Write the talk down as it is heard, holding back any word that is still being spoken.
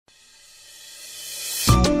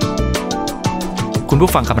คุณ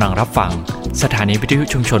ผู้ฟังกำลังรับฟังสถานีวิทยุ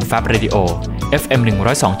ชุมชนแฟบเรดิโอ FM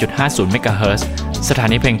 102.50 เมกะเฮิรตซ์สถา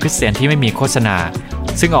นีเพลงคริสเตียนที่ไม่มีโฆษณา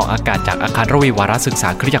ซึ่งออกอากาศจากอาคารระวีวารศึกษา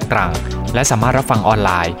คริสตจักรตรังและสามารถรับฟังออนไล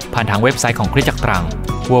น์ผ่านทางเว็บไซต์ของคริสตจักรตรัง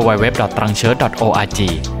www.trangchurch.org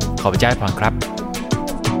ขอพระเจ้าอวยพรครับ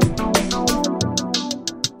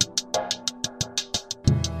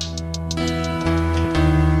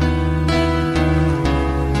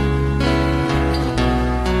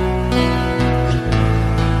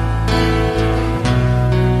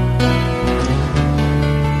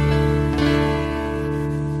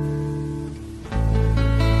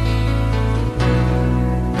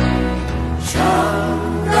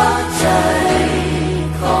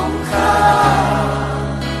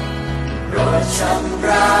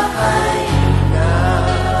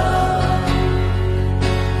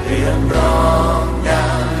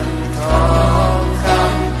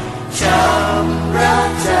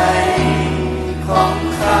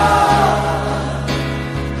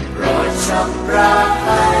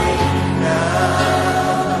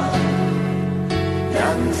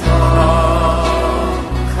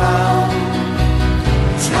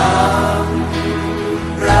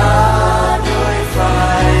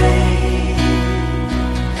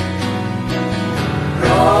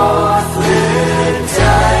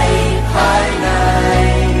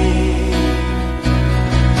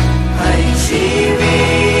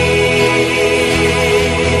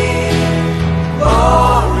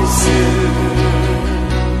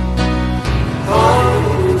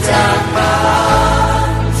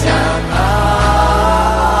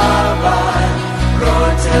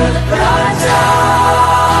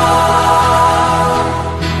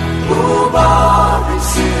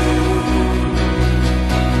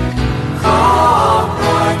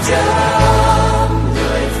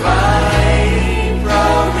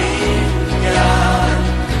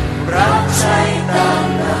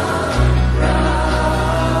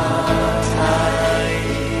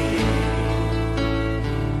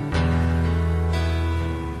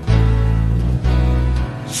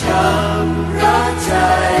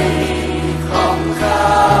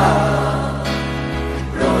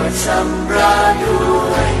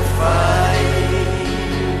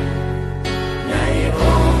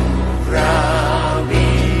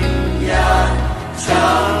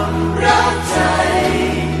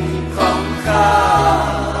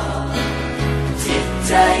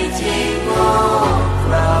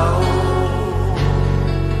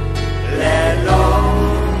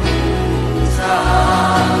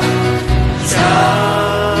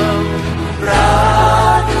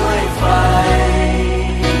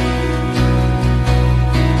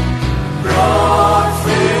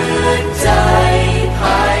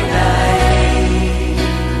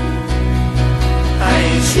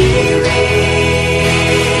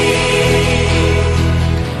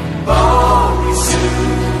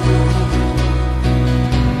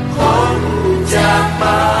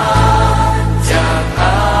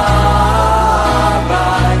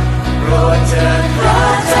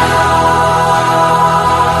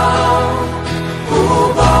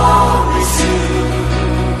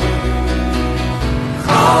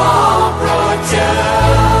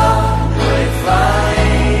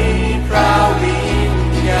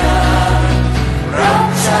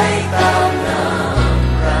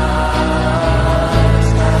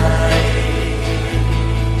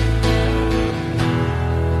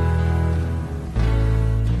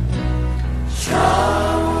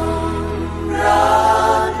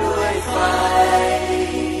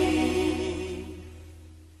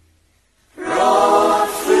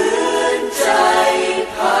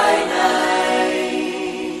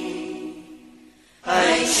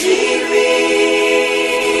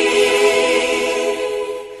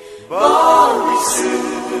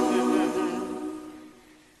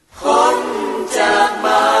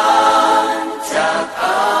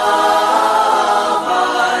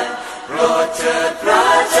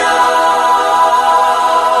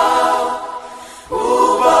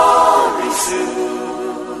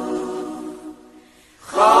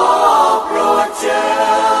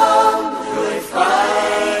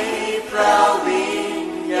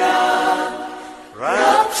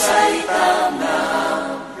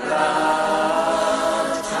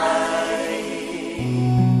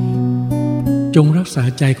จงรักษา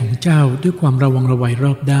ใจของเจ้าด้วยความระวังระไวร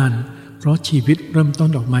อบด้านเพราะชีวิตเริ่มต้น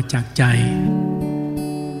ออกมาจากใจ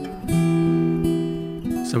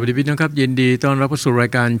สวัสดีพี่น้องครับยินดีต้อนรับเข้าสู่รา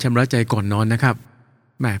ยการชำระใจก่อนนอนนะครับ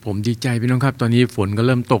แหมผมดีใจพี่น้องครับตอนนี้ฝนก็เ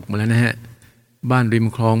ริ่มตกมาแล้วนะฮะบ้านริม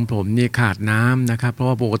คลองผมนี่ขาดน้ำนะครับเพราะ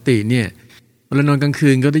ว่าปกติเนี่ยเวลานอนกลางคื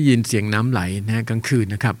นก็ได้ยินเสียงน้ำไหลนะฮะกลางคืน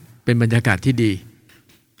นะครับเป็นบรรยากาศที่ดี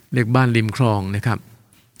เรียกบ้านริมคลองนะครับ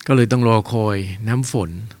ก็เลยต้องรอคอยน้ำฝน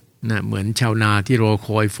นะเหมือนชาวนาที่รอค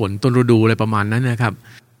อยฝนต้นฤดูอะไรประมาณนั้นนะครับ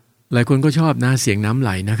หลายคนก็ชอบนะเสียงน้ำไห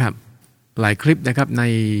ลนะครับหลายคลิปนะครับใน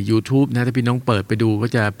YouTube นะถ้าพี่น้องเปิดไปดูก็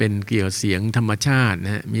จะเป็นเกี่ยวเสียงธรรมชาติน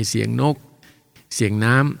ะมีเสียงนกเสียง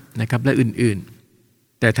น้ำนะครับและอื่น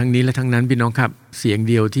ๆแต่ทั้งนี้และทั้งนั้นพี่น้องครับเสียง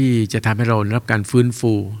เดียวที่จะทำให้เราได้รับการฟื้น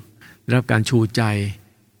ฟูได้รับการชูใจ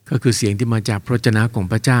ก็คือเสียงที่มาจากพระวจนะของ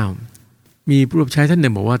พระเจ้ามีผู้รับใช้ท่านหนึ่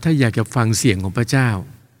งบอกว่าถ้าอยากจะฟังเสียงของพระเจ้า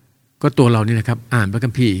ก็ตัวเรานี่นะครับอ่านพระคั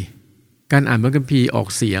มภีร์การอ่านพระคัมภีร์ออก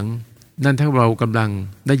เสียงนั่นถ้าเรากำลัง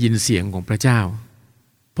ได้ยินเสียงของพระเจ้า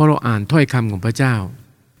เพราะเราอ่านถ้อยคำของพระเจ้า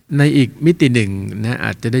ในอีกมิติหนึ่งนะอ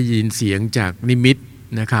าจจะได้ยินเสียงจากนิมิต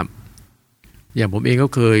นะครับอย่างผมเองก็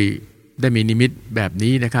เคยได้มีนิมิตแบบ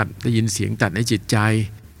นี้นะครับได้ยินเสียงตัดในจิตใจ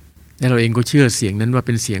และเราเองก็เชื่อเสียงนั้นว่าเ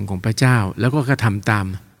ป็นเสียงของพระเจ้าแล้วก็กระทำตาม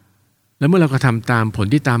แล้วเมื่อเรากระทำตามผล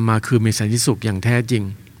ที่ตามมาคือมีสันติสุขอย่างแท้จริง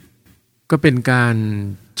ก็เป็นการ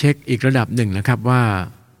เช็คอีกระดับหนึ่งนะครับว่า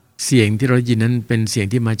เสียงที่เราได้ยินนั้นเป็นเสียง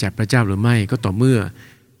ที่มาจากพระเจ้าหรือไม่ก็ต่อเมื่อ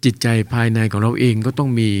จิตใจภายในของเราเองก็ต้อง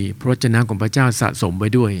มีพระวจนะของพระเจ้าสะสมไว้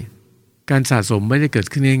ด้วยการสะสมไม่ได้เกิด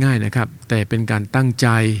ขึ้นง่ายๆนะครับแต่เป็นการตั้งใจ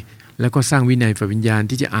แล้วก็สร้างวินัยฝ่ายวิญญาณ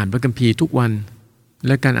ที่จะอ่านพระคัมภีร์ทุกวันแ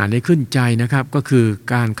ละการอ่านให้ขึ้นใจนะครับก็คือ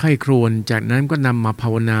การใคร่ครวญจากนั้นก็นำมาภา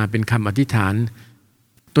วนาเป็นคำอธิษฐาน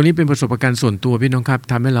ตัวนี้เป็นประสบการณ์ส่วนตัวพี่น้องครับ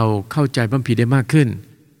ทำให้เราเข้าใจพระคัมภีร์ได้มากขึ้น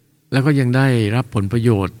แล้วก็ยังได้รับผลประโย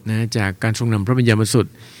ชน์นะจากการทรงนำพระวิญญาณบริสุท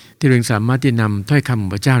ธิ์ที่เราสามารถที่นำถ้อยคำขอ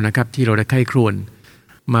งพระเจ้านะครับที่เราได้ใคร่ครวญ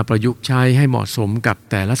มาประยุกต์ใช้ให้เหมาะสมกับ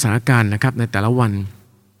แต่ละสถานการณ์นะครับในแต่ละวัน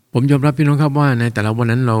ผมยอมรับพี่น้องครับว่าในแต่ละวัน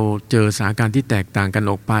นั้นเราเจอสถานการณ์ที่แตกต่างกัน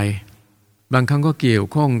ออกไปบางครั้งก็เกี่ยว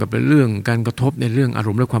ข้องกับเรื่องการกระทบในเรื่องอาร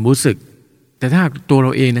มณ์และความรู้สึกแต่ถ้าตัวเร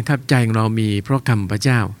าเองนะครับใจของเรามีพระคำพระเ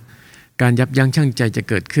จ้าการยับยั้งชั่งใจจะ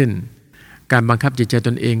เกิดขึ้นการบังคับจิตใจต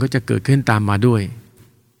นเองก็จะเกิดขึ้นตามมาด้วย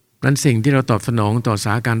นั้นสิ่งที่เราตอบสนองต่อสถ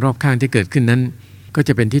านการณ์รอบข้างที่เกิดขึ้นนั้นก็จ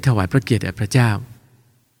ะเป็นที่ถวายพระเกียรติแด่พระเจ้า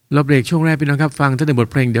เราเบรกช่วงแรกพี่น้องครับฟังท่านในบท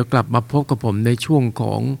เพลงเดี๋ยวกลับมาพบกับผมในช่วงข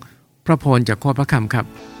องพระพรจากข้อพระคำครับ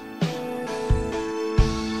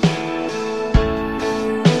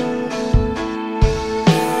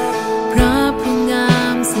พระผู้งา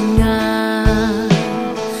มสง่า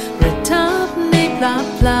ประทับในพระ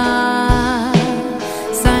พลา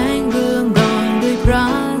แสงเรืองรองด้วยพระ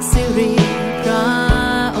สิริพระ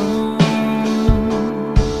องค์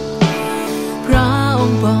พระอ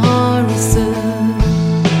งค์บริสุทธิ์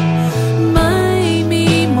ไม่มี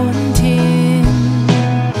มนทิน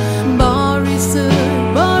บริสุทธิ์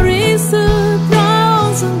บริสุทธิ์พระอง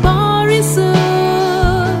ค์ทรงบริสุ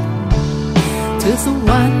ทธิ์ถือสว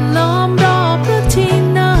รรค์ล้อมรอบพระที่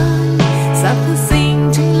นั่งสรรพสิ่ง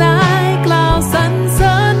ทั้งหลายกล่าวสรรเส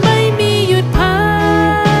ริญไม่มีหยุดพั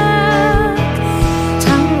ก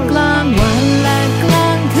ทั้งกลางวันและกลา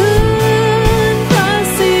งคืนพระ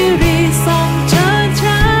สิริทรงเชิดฉ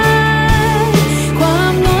ายควา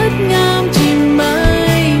มงดงามที่ไม่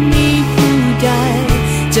มีผู้ใด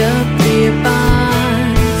จะเปรียบปา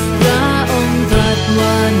นพระองค์ตรัสว่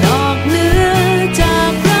านอกเหนือจา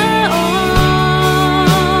กพระอง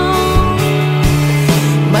ค์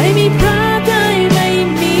ไม่มีพระใดไม่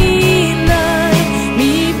มีเลย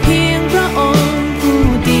มีเพียงพระองค์ผู้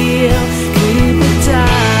เดียวคือพระเจ้า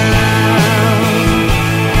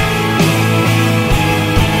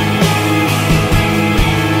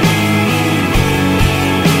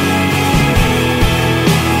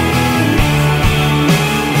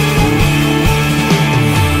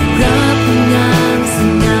พระผู้งามส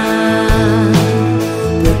ง่า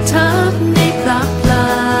ประทับในพระพลา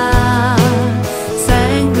แส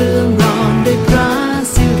งเรืองรองด้วยพระ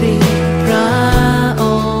สิริพระอ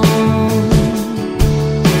งค์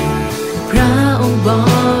พระองค์บ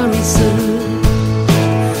ริสุทธิ์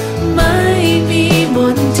ไม่มีม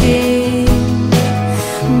นทิน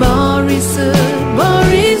บริสุทธิ์บ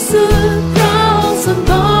ริสุทธิ์พระองค์ทรง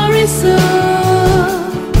บริสุทธิ์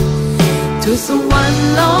ทุกสวรรค์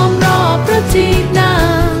ล้อมรอบพระที่นั่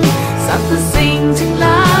งสรรพสิ่งทั้งหล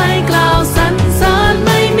ายกล่าวสรรเสริญไ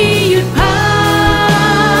ม่มีหยุดพั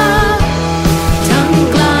กทั้ง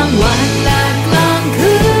กลางวันและกลาง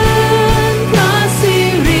คืนพระสิ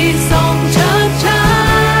ริทรงเชิดฉา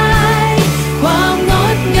ยความง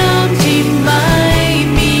ดงามที่ไม่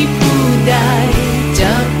มีผู้ใดจ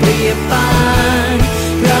ะเปรียบปาน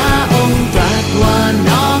พระองค์ตรัสว่า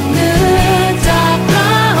นอกเหนือจากพร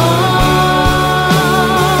ะอง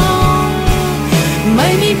ค์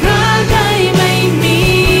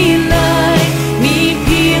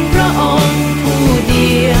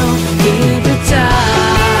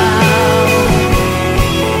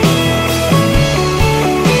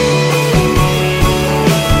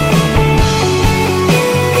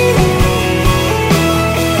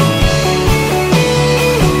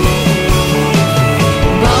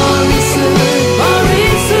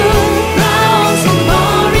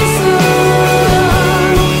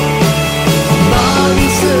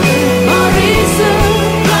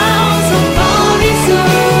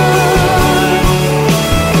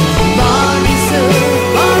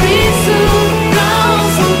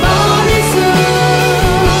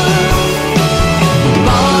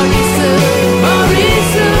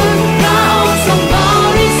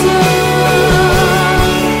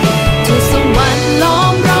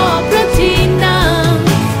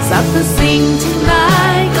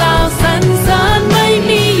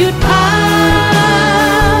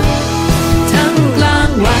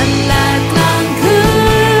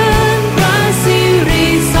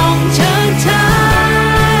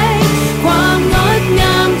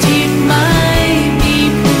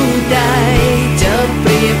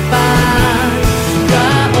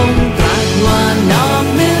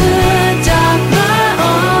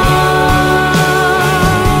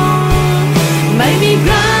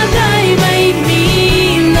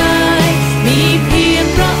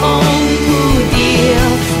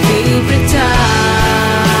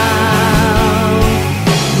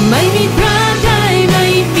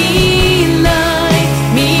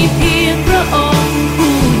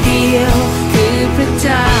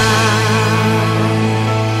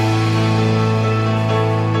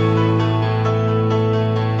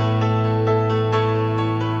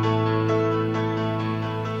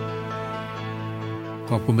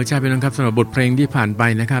ระเจ้าพี่น้องครับสำหรับบทเพลงที่ผ่านไป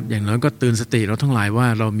นะครับอย่างน้อยก็เตือนสติเราทั้งหลายว่า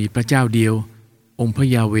เรามีพระเจ้าเดียวองค์พระ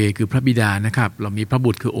ยาเวห์คือพระบิดานะครับเรามีพระ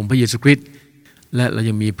บุตรคือองค์พระเยซูคริสต์และเรา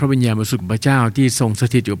ยังมีพระวิญญาณบริสุทธิ์ของพระเจ้าที่ทรงส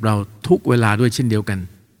ถิตอยู่กับเราทุกเวลาด้วยเช่นเดียวกัน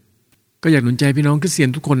ก็อยากหนุนใจพี่น้องคริสเตียน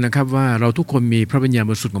ทุกคนนะครับว่าเราทุกคนมีพระวิญญาณ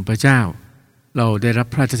บริสุทธิ์ของพระเจ้าเราได้รับ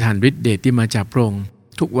พระราชทานฤทธิ์เดชที่มาจากพระองค์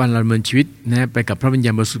ทุกวันเราดำเนินชีวิตนะไปกับพระวิญญ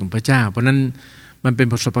าณบริสุทธิ์ของพระเจ้าเพราะนั้นมันเป็น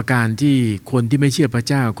ประสบการณ์ที่คนที่ไม่เชื่อพระ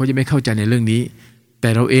เจ้าเขาจะไม่เข้าใจในเรื่องนี้แต่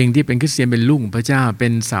เราเองที่เป็นคริสเตียนเป็นลูกของพระเจ้าเป็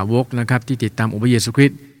นสาวกนะครับที่ติดตามองค์พระเยซูคริส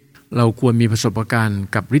ต์เราควรมีประสบการณ์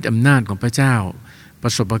กับฤทธิ์อำนาจของพระเจ้าปร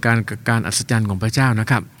ะสบการณ์กับการอัศจรรย์ของพระเจ้านะ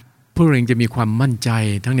ครับพวกเราเองจะมีความมั่นใจ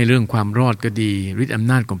ทั้งในเรื่องความรอดก็ดีฤทธิ์อ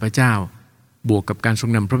ำนาจของพระเจ้าบวกกับการทรง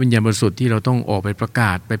นำพระวิญญาณบริสุทธิ์ที่เราต้องออกไปประก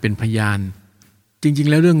าศไปเป็นพยานจริงๆ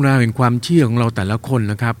แล้วเรื่องราวแห่งความเชื่อของเราแต่ละคน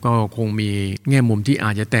นะครับก็คงมีแง่มุมที่อ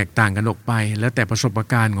าจจะแตกต่างกันออกไปแล้วแต่ประสบ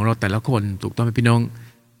การณ์ของเราแต่ละคนถูกต้องไหมพี่น้อง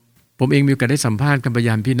ผมเองมีโอกาสได้สัมภาษณ์กับพย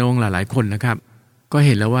านพี่น้องหลายๆคนนะครับก็เ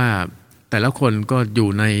ห็นแล้วว่าแต่ละคนก็อยู่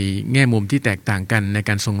ในแง่มุมที่แตกต่างกันในก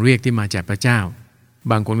ารทรงเรียกที่มาจากพระเจ้า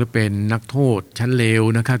บางคนก็เป็นนักโทษชั้นเลว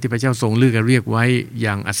นะครับที่พระเจ้าทรงเลือกเรียกไว้อ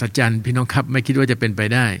ย่างอัศจรรย์พี่น้องครับไม่คิดว่าจะเป็นไป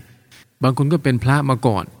ได้บางคนก็เป็นพระมา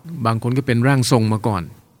ก่อนบางคนก็เป็นร่างทรงมาก่อน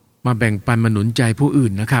มาแบ่งปันมาหนุนใจผู้อื่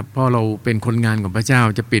นนะครับเพราะเราเป็นคนงานของพระเจ้า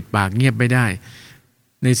จะปิดปากเงียบไม่ได้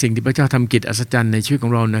ในสิ่งที่พระเจ้าทำกิจอัศจรรย์ในชีวิตขอ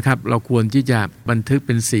งเรานะครับเราควรที่จะบันทึกเ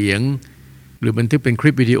ป็นเสียงหรือบันทึกเป็นคลิ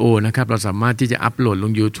ปวิดีโอนะครับเราสามารถที่จะอัปโหลดล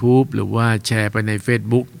ง YouTube หรือว่าแชร์ไปใน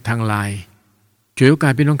Facebook ทาง LINE ช่วยโอกา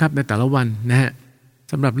สพี่น้องครับในแต่ละวันนะฮะ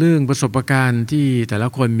สำหรับเรื่องประสบการณ์ที่แต่ละ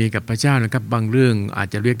คนมีกับพระเจ้านะครับบางเรื่องอาจ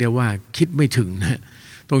จะเรียกได้ว่าคิดไม่ถึงนะ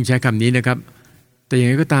ต้องใช้คำนี้นะครับแต่อย่าง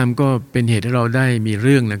ไรก็ตามก็เป็นเหตุให้เราได้มีเ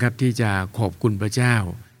รื่องนะครับที่จะขอบคุณพระเจ้า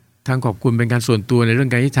ทั้งขอบคุณเป็นการส่วนตัวในเรื่อง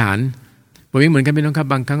การอธิษฐานผมเองเหมือนกันพี่น้องครับ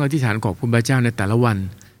บางครั้งอธิษฐานขอบคุณพระเจ้าในแต่ละวัน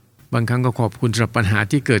บางครั้งก็ขอบคุณสำหรับปัญหา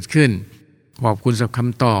ที่เกิดขึ้นขอบคุณสำหรับค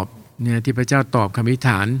ำตอบเนี่ยที่พระเจ้าตอบคำอธิษฐ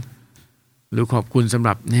านหรือขอบคุณสำห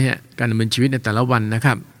รับเนี่ยการดำเนินชีวิตในแต่ละวันนะค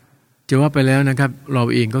รับจะว่าไปแล้วนะครับเรา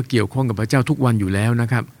เองก็เกี่ยวข้องกับพระเจ้าทุกวันอยู่แล้วนะ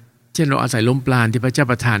ครับเช่นเราอาศัยลมปราณที่พระเจ้า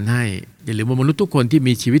ประทานให้อย่าลืมว่ามนุษย์ทุกคนที่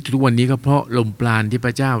มีชีวิตทุกวันนี้ก็เพราะลมปราณที่พ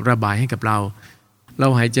ระเจ้าระบายให้กับเรา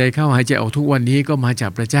หายใจเข้าหายใจออกทุกวันนี้ก็มาจา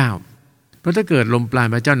กพระเจ้าเพราะถ้าเกิดลมปราณ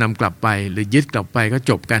พระเจ้านำกลับไปหรือยึดกลับไปก็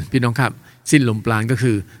จบกันพี่น้องครับสิ้นลมปราณก็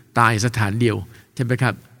คือตายสถานเดียวใช่ไหมค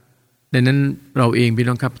รับดังนั้นเราเองพี่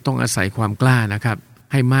น้องครับต้องอาศัยความกล้านะครับ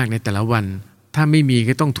ให้มากในแต่ละวันถ้าไม่มี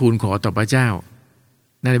ก็ต้องทูลขอต่อพระเจ้า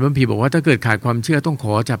ในพระคัมภีร์บอกว่าถ้าเกิดขาดความเชื่อต้องข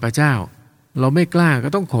อจากพระเจ้าเราไม่กล้าก็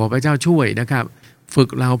ต้องขอพระเจ้าช่วยนะครับฝึก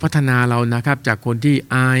เราพัฒนาเรานะครับจากคนที่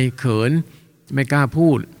อายเขินไม่กล้าพู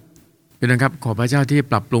ดเป็นนะครับขอพระเจ้าที่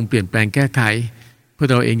ปรับปรุงเปลี่ยนแปลงแก้ไขเพื่อ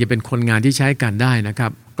เราเองจะเป็นคนงานที่ใช้การได้นะครั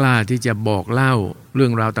บกล้าที่จะบอกเล่าเรื่อ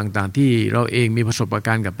งราวต่างๆที่เราเองมีประสบก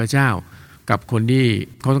ารณ์กับพระเจ้ากับคนที่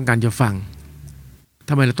เขาต้องการจะฟังท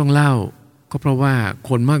ำไมเราต้องเล่าก็เพราะว่า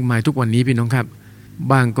คนมากมายทุกวันนี้พี่น้องครับ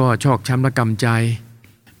บางก็ชอกช้ำระกำใจ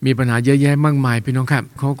มีปัญหาเยอะแยะมากมายพี่น้องครับ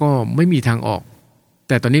เขาก็ไม่มีทางออกแ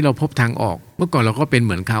ต่ตอนนี้เราพบทางออกเมื่อก่อนเราก็เป็นเห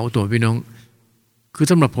มือนเขาตัวพี่น้องคือ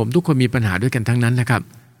สำหรับผมทุกคนมีปัญหาด้วยกันทั้งนั้นนะครับ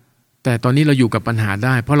แต่ตอนนี้เราอยู่กับปัญหาไ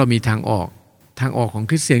ด้เพราะเรามีทางออกของ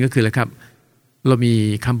คริสเตียนก็คืออะไรครับเรามี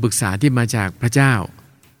คำปรึกษาที่มาจากพระเจ้า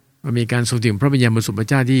เรามีการทรงถึงพระวิญญาณบริสุทธิ์พระ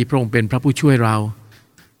เจ้าที่พระองค์เป็นพระผู้ช่วยเรา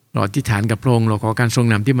อธิษฐานกับพระองค์เราขอการทรง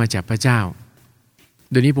นำที่มาจากพระเจ้า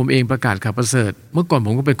เดี๋ยวนี้ผมเองประกาศข่าวประเสริฐเมื่อก่อนผ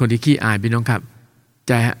มก็เป็นคนที่ขี้อายพี่น้องครับ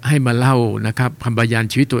จะให้มาเล่านะครับคำบรรยาย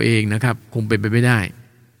ชีวิตตัวเองนะครับคงเป็นไปไม่ได้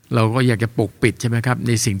เราก็อยากจะปกปิดใช่ไหมครับใ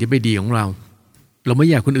นสิ่งที่ไม่ดีของเราไม่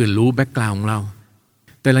อยากคนอื่นรู้แบ็คกราวด์ของเรา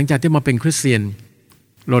แต่หลังจากที่มาเป็นคริสเตียน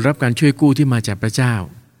เรารับการช่วยกู้ที่มาจากพระเจ้า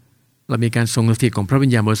เรามีการทรงสถิตของพระวิ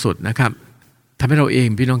ญญาณบริสุทธิ์นะครับทำให้เราเอง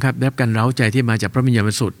พี่น้องครับได้รับการเร้าใจที่มาจากพระวิญญาณบ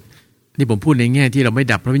ริสุทธิ์นี่ผมพูดในแง่ที่เราไม่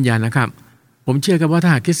ดับพระวิญญาณนะครับผมเชื่อครับว่าถ้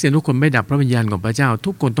าคริสเตียนทุกคนไม่ดับพระวิญญาณของพระเจ้า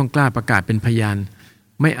ทุกคนต้องกล้าประกาศเป็นพยาน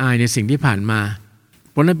ไม่อายในสิ่งที่ผ่านมา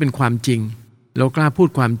เพราะนั้นเป็นความจริงเรากล้าพูด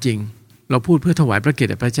ความจริงเราพูดเพื่อถวายพระเกียร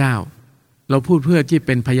ติแด่พระเจ้าเราพูดเพื่อที่เ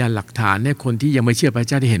ป็นพยานหลักฐานให้คนที่ยังไม่เชื่อพระเ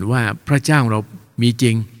จ้าได้เห็นว่าพระเจ้าเรามีจ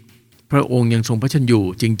ริงพระองค์ยังทรงพระชนอยู่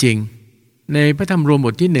จริงๆในพระธรรมโรมบ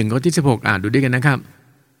ทที่1ข้อที่16อ่านดูด้วยกันนะครับ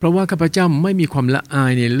เพราะว่าข้าพเจ้าไม่มีความละอา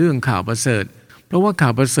ยในเรื่องข่าวประเสริฐเพราะว่าข่า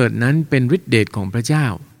วประเสริฐนั้นเป็นฤทธิเดชของพระเจ้า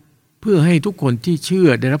เพื่อให้ทุกคนที่เชื่อ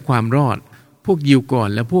ได้รับความรอดพวกยิวก่อน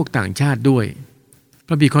และพวกต่างชาติด้วยพ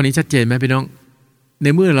ระบิดาข้อนี้ชัดเจนไหมพี่น้องใน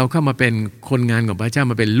เมื่อเราเข้ามาเป็นคนงานของพระเจ้า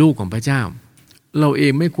มาเป็นลูกของพระเจ้าเราเอ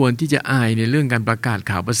งไม่ควรที่จะอายในเรื่องการประกาศ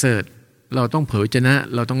ข่าวประเสริฐเราต้องเผยชนะ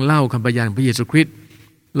เราต้องเล่าคำพยานพระเยซูคริสต์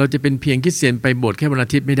เราจะเป็นเพียงคริสเตียนไปโบสถ์แค่วันอา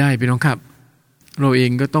ทิตย์ไม่ได้พี่น้องครับเราเอ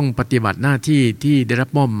งก็ต้องปฏิบัติหน้าที่ที่ได้รับ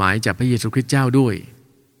มอบหมายจากพระเยซูคริสต์เจ้าด้วย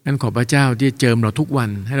งั้นขอพระเจ้าที่เจิมเราทุกวัน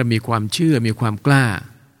ให้เรามีความเชื่อมีความกล้า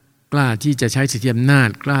กล้าที่จะใช้สิทธิอำนาจ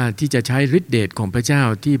กล้าที่จะใช้ฤทธิเดชของพระเจ้า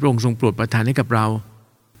ที่พระองค์ทรงโปรดประทานให้กับเรา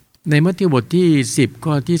ในมัทธิวบทที่10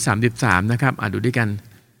ข้อที่33นะครับดูด้วยกัน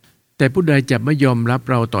แต่ผู้ใดจะไม่ยอมรับ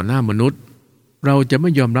เราต่อหน้ามนุษย์เราจะไ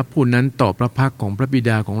ม่ยอมรับผู้นั้นต่อพระพักของพระบิ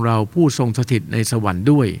ดาของเราผู้ทรงสถิตในสวรรค์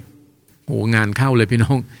ด้วยโหงานเข้าเลยพี่น้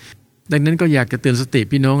องดังนั้นก็อยากจะเตือนสติ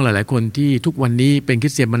พี่น้องหลายๆคนที่ทุกวันนี้เป็นคริ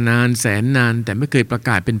สเตียนมานานแสนนานแต่ไม่เคยประก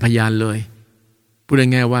าศเป็นพยานเลยพูด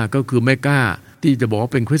ง่ายๆว่าก็คือไม่กล้าที่จะบอกว่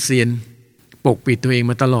าเป็นคริสเตียนปกปิดตัวเอง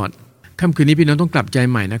มาตลอดค่ำคืนนี้พี่น้องต้องกลับใจ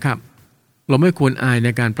ใหม่นะครับเราไม่ควรอายใน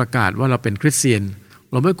การประกาศว่าเราเป็นคริสเตียน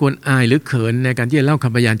เราไม่ควรอายหรือเขินในการที่จะเล่าค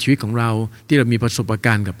ำพยานชีวิตของเราที่เรามีประสบก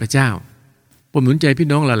ารณ์กับพระเจ้าผมหนุนใจพี่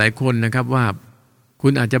น้องหลายๆคนนะครับว่าคุ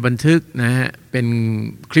ณอาจจะบันทึกนะฮะเป็น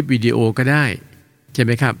คลิปวิดีโอก็ได้ใช่ไห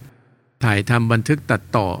มครับถ่ายทำบันทึกตัด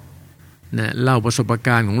ต่อนะเล่าประสบก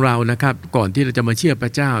ารณ์ของเรานะครับก่อนที่เราจะมาเชื่อพร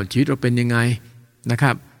ะเจ้าชีวิตเราเป็นยังไงนะค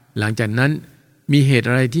รับหลังจากนั้นมีเหตุ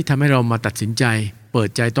อะไรที่ทำให้เรามาตัดสินใจเปิด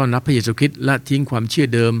ใจต้อนรับพระเยซูคริสต์และทิ้งความเชื่อ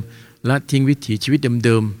เดิมและทิ้งวิถีชีวิตเ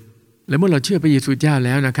ดิมๆและเมื่อเราเชื่อพระเยซูเจ้าแ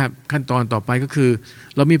ล้วนะครับขั้นตอนต่อไปก็คือ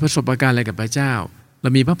เรามีประสบการณ์อะไรกับพระเจ้าเรา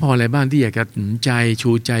มีพระพรอะไรบ้างที่อยากจะหนุนใจ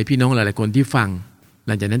ชูใจพี่น้องหลายๆคนที่ฟังห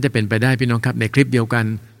ลังจากนั้นจะเป็นไปได้พี่น้องครับในคลิปเดียวกัน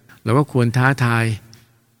เราก็ควรท้าทาย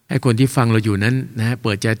ให้คนที่ฟังเราอยู่นั้นนะเ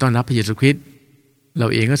ปิดใจต้อนรับพระเยซูคริสต์เรา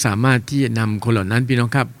เองก็สามารถที่จะนำคนเหล่านั้นพี่น้อง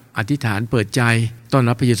ครับอธิษฐานเปิดใจต้อน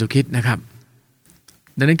รับพระเยซูคริสต์นะครับ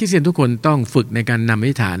ดังนั้นคริสเตียนทุกคนต้องฝึกในการนำอ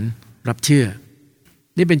ธิษฐานรับเชื่อ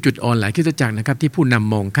นี่เป็นจุดอ่อนหลายคริสตจักรนะครับที่ผู้น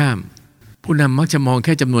ำมองข้ามผู้นำมักจะมองแ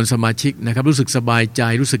ค่จำนวนสมาชิกนะครับรู้สึกสบายใจ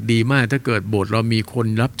รู้สึกดีมากถ้าเกิดโบสถ์เรามีคน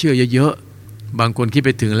รับเชื่อเยอะๆบางคนคิดไป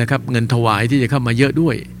ถึงแล้วครับเงินถวายที่จะเข้ามาเยอะด้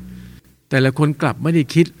วยแต่ละคนกลับไม่ได้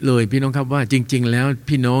คิดเลยพี่น้องครับว่าจริงๆแล้ว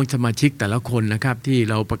พี่น้องสมาชิกแต่ละคนนะครับที่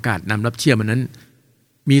เราประกาศนำรับเชื่อมันนั้น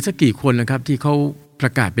มีสักกี่คนนะครับที่เขาปร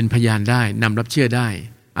ะกาศเป็นพยานได้นำรับเชื่อได้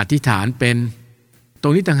อธิษฐานเป็นตร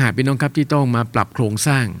งนี้ต่างหากพี่น้องครับที่ต้องมาปรับโครงส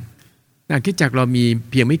ร้างคริสตจักรเรามี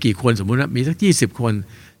เพียงไม่กี่คนสมมุติว่ามีสัก20คน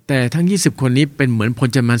แต่ทั้ง20คนนี้เป็นเหมือนพล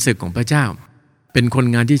จมานศึกของพระเจ้าเป็นคน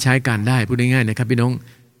งานที่ใช้การได้พูดง่ายๆนะครับพี่น้อง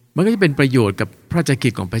มันก็จะเป็นประโยชน์กับพระราชกิ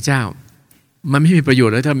จของพระเจ้ามันไม่มีประโยช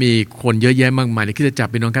น์แล้วถ้ามีคนเยอะแยะมากมายในคริสตจัก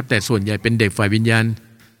รพี่น้องครับแต่ส่วนใหญ่เป็นเด็กฝ่ายวิญญาณ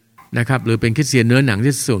นะครับหรือเป็นคริสเตียนเนื้อหนัง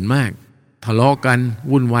ที่ส่วนมากทะเลาะกัน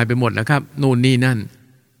วุ่นวายไปหมดแล้วครับโน่นนี่นั่น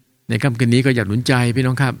ในค่ำคืนนี้ก็อยากหนุนใจพี่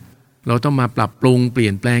น้องครับเราต้องมาปรับปรุงเปลี่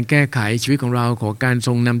ยนแปลงแก้ไขชีวิตของเราขอการท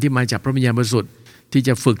รงนำที่มาจากพระวิญญาณบริสุทธิ์ที่จ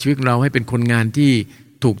ะฝึกชีวิตเราให้เป็นคนงานที่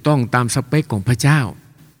ถูกต้องตามสเปคของพระเจ้า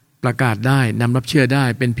ประกาศได้นำรับเชื่อได้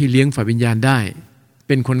เป็นพี่เลี้ยงฝ่ายวิญญาณได้เ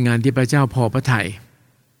ป็นคนงานที่พระเจ้าพอพระทัย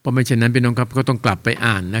เพราะไม่เช่นนั้นพี่น้องครับก็ต้องกลับไป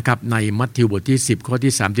อ่านนะครับในมัทธิวบทที่10ข้อ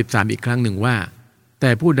ที่33อีกครั้งหนึ่งว่าแต่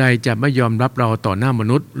ผู้ใดจะไม่ยอมรับเราต่อหน้าม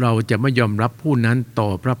นุษย์เราจะไม่ยอมรับผู้นั้นต่อ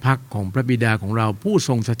พระพักของพระบิดาของเราผู้ท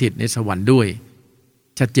รงสถิตในสวรรค์ด้วย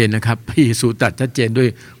ชัดเจนนะครับพระเยซูตรัสชัดเจนด้วย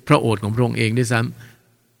พระโอษฐ์ของพระองค์เองด้วยซ้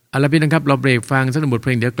ำเอาล่ะพี่น้องครับเราเบรกฟังสักบทเพ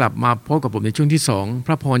ลงเดี๋ยวกลับมาพบกับผมในช่วงที่2พ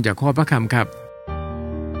ระพรจากข้อพระคำครับ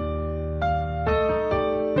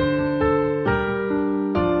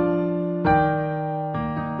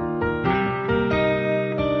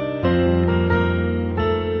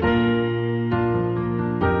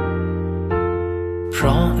เพร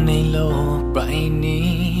าะในโลกใบ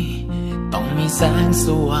นี้ต้องมีแสงส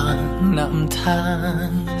ว่างนำทาง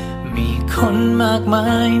มีคนมากมา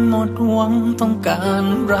ยหมดหวังต้องการ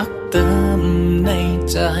รักเติมใน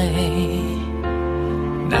ใจ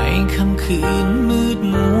ในค่ำคืนมืด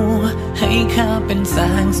มัวให้ข้าเป็นแส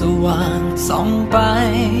งสว่างส่องไป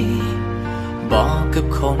บอกกับ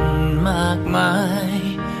คนมากมาย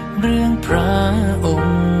เรื่องพระอง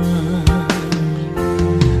ค์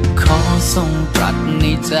ขอทรงตรัสใน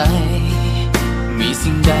ใจมี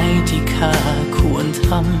สิ่งใดที่ข้าควรท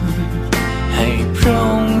ำให้พระอ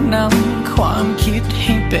งค์นำความคิดใ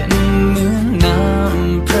ห้เป็นเหมือนน้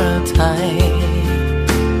ำพระทัย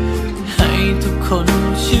ให้ทุกคน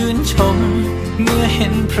ชื่นชมเมื่อเห็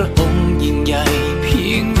นพระองค์ยิ่งใหญ่เพี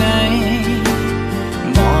ยงไหน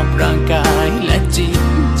มอบร่างกายและจิต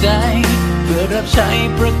ใจเพื่อรับใช้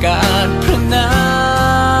ประกาศพระนา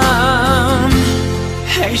ม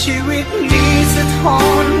ให้ชีวิตนี้สะท้อ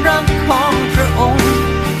นรักของพระองค์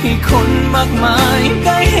ให้คนมากมายไ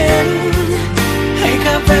ด้เห็นให้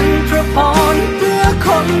ข้าเป็นพระพรเพื่อค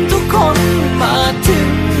นทุกคนมาถึง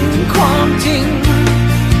ความจริง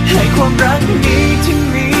ให้ความรักนี้ที่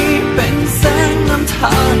มีเป็นแสงนำท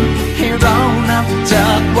างให้เรานับจา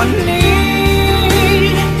กวันนี้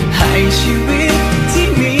ให้ชีวิตที่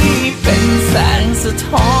มีเป็นแสงสะ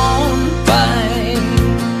ท้อนไป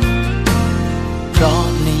เพราะ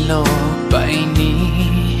ในโลกใบนี้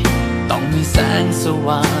ต้องมีแสงส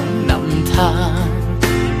ว่างนำทาง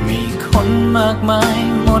มีคนมากมาย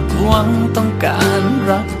หมดหวังต้องการ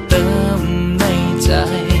รักเติ ใจ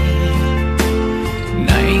ใ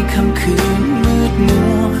นค่ำคืนมืดมั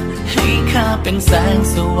วให้ข้าเป็นแสง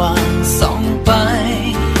สว่างส่องไป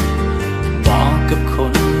บอกกับค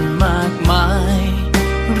นมากมาย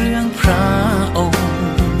เรื่องพระองค์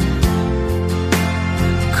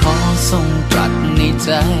ขอทรงตรัสในใ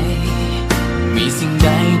จมีสิ่งใด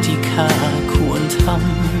ที่ข้าควรท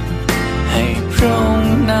ำให้พระอง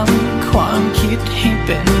ค์นำความคิดให้เ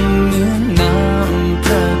ป็นเหมือนน้ำพ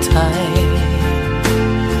ระทัย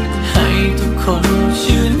ให้ทุกคน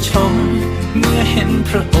ชื่นชมเมื่อเห็น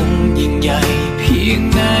พระองค์ยิ่งใหญ่เพียง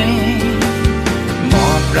ไหนมอ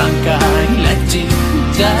บร่างกายและจิต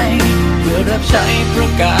ใจเพื่อรับใช้ประ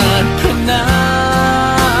กาศพระนา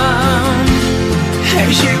มให้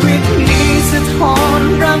ชีวิตนี้สะท้อน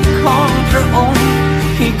รักของพระองค์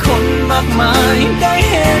ให้คนมากมายได้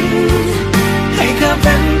เห็นให้ข้าเ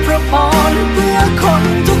ป็นพระพรเพื่อคน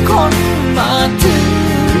ทุกคนมาถึง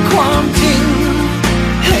ความจริง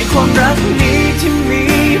ให้ความรักนี้ที่มี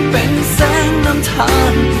เป็นแสงนำทา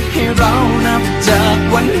งให้เรานับจาก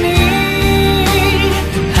วันนี้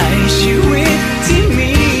ให้ชีวิตที่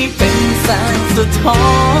มีเป็นแสงสะท้อ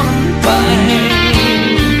นไป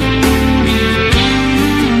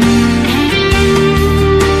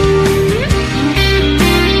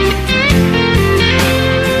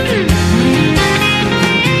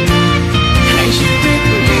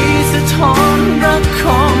รักข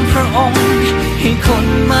องพระองค์ให้คน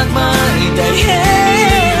มากมายได้เห็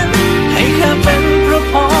นให้ข้าเป็นพระ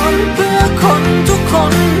พรเพื่อคนทุกค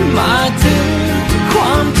นมาถึงคว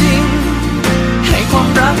ามจริงให้ความ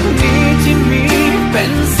รักนี้ที่มีเป็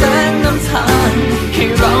นแสงนำทางให้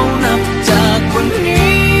เรานับจากวัน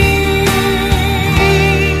นี้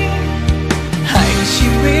ให้ชี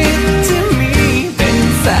วิตที่มีเป็น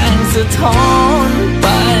แสงสะท้อนไป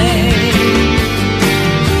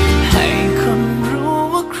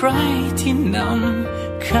ใครที่น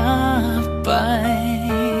ำข้าไป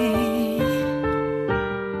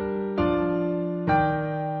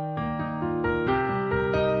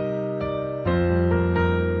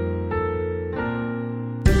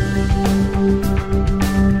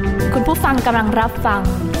คุณผู้ฟังกำลังรับฟัง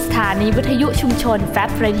สถานีวิทยุชุมชนแฟบ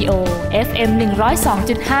เรดิโอ FM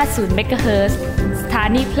 102.50 เมกะเฮิรตซ์สถา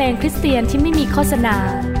นีเพลงคริสเตียนที่ไม่มีโฆษณา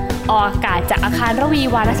ออกอากาศจากอาคารระวี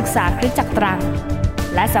วารศึกษาคริสตจักรตรัง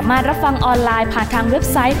และสามารถรับฟังออนไลน์ผ่านทางเว็บ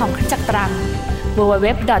ไซต์ของคริสตจักรตรัง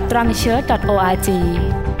www.trangchurch.org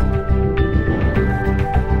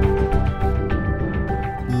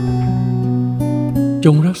จ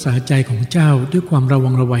งรักษาใจของเจ้าด้วยความระวั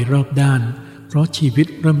งระไวรอบด้านเพราะชีวิต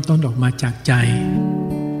เริ่มต้นออกมาจากใจ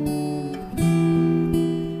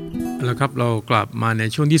แล้วครับเรากลับมาใน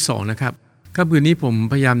ช่วงที่2นะครับค่ำคืนนี้ผม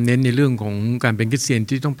พยายามเน้นในเรื่องของการเป็นคริสเตียน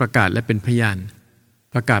ที่ต้องประกาศและเป็นพยาน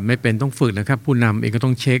ประกาศไม่เป็นต้องฝึกนะครับผู้นำเองก็ต้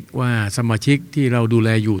องเช็คว่าสมาชิกที่เราดูแล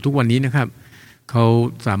อยู่ทุกวันนี้นะครับเขา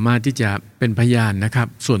สามารถที่จะเป็นพยานนะครับ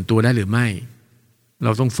ส่วนตัวได้หรือไม่เร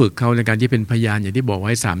าต้องฝึกเขาในการที่เป็นพยานอย่างที่บอกไ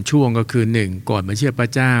ว้3ช่วงก็คือ1ก่อนมาเชื่อพระ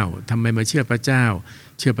เจ้าทำไมมาเชื่อพระเจ้า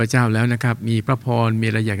เชื่อพระเจ้าแล้วนะครับมีพระพรมี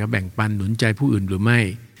อะไรอยากจะแบ่งปันหนุนใจผู้อื่นหรือไม่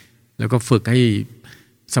แล้วก็ฝึกให้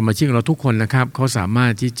สมาชิกเราทุกคนนะครับเขาสามาร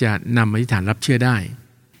ถที่จะนำอธิษฐานรับเชื่อได้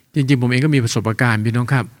จริงๆผมเองก็มีประสบการณ์พี่น้อง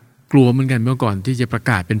ครับกลัวเหมือนกันเมื่อก่อนที่จะประ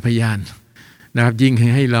กาศเป็นพยานนะครับยิ่ง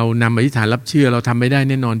ให้เรานำอธิษฐานรับเชื่อเราทำไม่ได้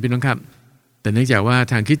แน่นอนพี่น้องครับแต่เนื่องจากว่า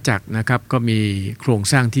ทางคริสตจักรนะครับก็มีโครง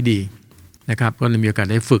สร้างที่ดีนะครับก็เลยมีโอกาส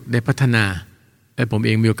ได้ฝึกได้พัฒนาและผมเอ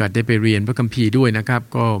งมีโอกาสได้ไปเรียนพระคัมภีร์ด้วยนะครับ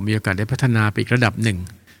ก็มีโอกาสได้พัฒนาไปอีกระดับหนึ่ง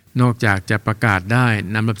นอกจากจะประกาศได้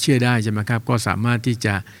นำรับเชื่อได้ใช่ไหมครับก็สามารถที่จ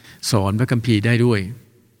ะสอนพระคัมภีร์ได้ด้วย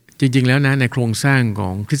จริงๆแล้วนะในโครงสร้างขอ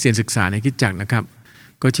งคริสเตียนศึกษาในคริสตจักรนะครับ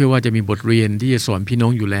ก็เชื่อว่าจะมีบทเรียนที่จะสอนพี่น้อ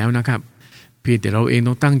งอยู่แล้วนะครับเพียงแต่เราเอง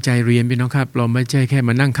ต้องตั้งใจเรียนพี่น้องครับเราไม่ใช่แค่ม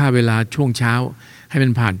านั่งฆ่าเวลาช่วงเช้าให้มั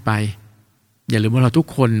นผ่านไปอย่าลืมว่าเราทุก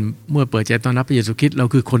คนเมื่อเปิดใจต้อนรับพระเยซูคริสต์เรา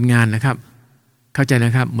คือคนงานนะครับเข้าใจน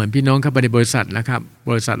ะครับเหมือนพี่น้องเข้าไปในบริษัทนะครับ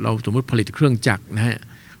บริษัทเราสมมติผลิตเครื่องจักรนะฮะ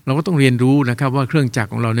เราก็ต้องเรียนรู้นะครับว่าเครื่องจักร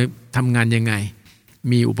ของเราเนี่ยทำงานยังไง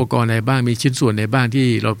มีอุปกรณ์อะไรบ้างมีชิ้นส่วนไหนบ้างที่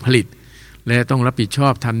เราผลิตและต้องรับผิดชอ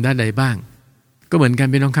บทำด้านใดบ้างก็เหมือนกัน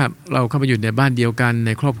พี่น้องครับเราเข้ามาอยู่ในบ้านเดียวกันใน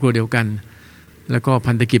ครอบครัวเดียวกันแล้วก็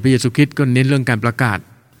พันธกิจพระเยซูคริสต์ก็เน้นเรื่องการประกาศ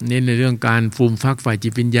เน้นในเรื่องการฟูมฟักฝ่ายจิ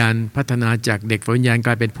ตวิญญาณพัฒนาจากเด็กฝ่ายวิญญาณก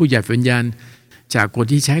ลายเป็นผู้ใหญ่ฝ่ายวิญญาณจากคน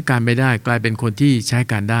ที่ใช้การไม่ได้กลายเป็นคนที่ใช้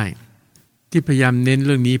การได้ที่พยายามเน้นเ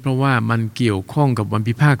รื่องนี้เพราะว่ามันเกี่ยวข้องกับวัน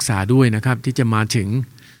พิพากษาด้วยนะครับที่จะมาถึง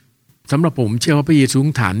สำหรับผมเชื่อว่าพระเยซู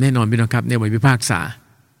ฐานแน่นอนพี่น้องครับในวันพิพากษา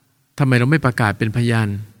ทำไมเราไม่ประกาศเป็นพยาน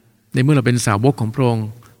ในเมื่อเราเป็นสาวกของพระองค์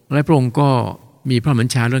และพระองค์ก็มีพระบัญ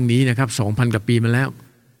ชาเรื่องนี้นะครับ 2,000 กว่าปีมาแล้ว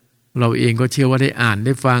เราเองก็เชื่อว่าได้อ่านไ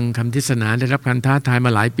ด้ฟังคำเทศนาได้รับการท้าทายม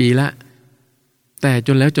าหลายปีแล้ว แต่จ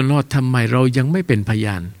นแล้วจนรอดทำไมเรายังไม่เป็นพย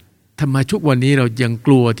านทำไมทุกวันนี้เรายังก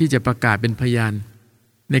ลัวที่จะประกาศเป็นพยาน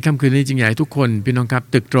ในค่ำคืนนี้จึงอยากให้ทุกคนพี่น้องครับ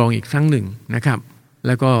ตรึกตรองอีกครั้งหนึ่งนะครับแ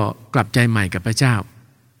ล้วก็กลับใจใหม่กับพระเจ้า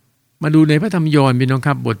มาดูในพระธรรมยอห์นพี่น้องค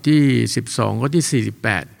รับบทที่12ข้อที่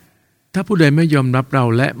48ถ้าผู้ใดไม่ยอมรับเรา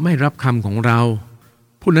และไม่รับคำของเรา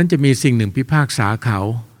ผู้นั้นจะมีสิ่งหนึ่งพิพากษาเขา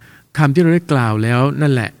คำที่เราได้กล่าวแล้วนั่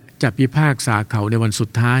นแหละจะพิพากษาเขาในวันสุด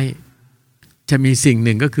ท้ายจะมีสิ่งห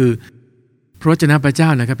นึ่งก็คือพระวจนะพระเจ้า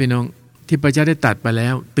นะครับพี่น้องที่พระเจ้าได้ตรัสไปแล้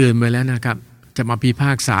วเตือนไว้แล้วนะครับจะมาพิพ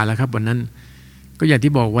ากษาแล้วครับวันนั้นก็อย่าง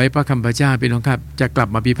ที่บอกไว้พระคำพระเจ้าพี่น้องครับจะกลับ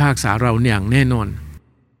มาพิพากษาเราอย่างแน่นอน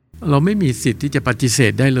เราไม่มีสิทธิ์ที่จะปฏิเส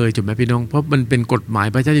ธได้เลยถูกไหมพี่น้องเพราะมันเป็นกฎหมาย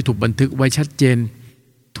พระเจ้าที่ถูกบันทึกไว้ชัดเจน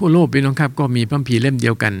ทั่วโลกพี่น้องครับก็มีพระคัมภีร์เล่มเดี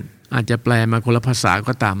ยวกันอาจจะแปลมาคนละภาษา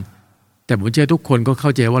ก็ตามแต่ผมเชื่อทุกคนก็เข้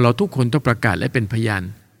าใจว่าเราทุกคนต้องประกาศและเป็นพยาน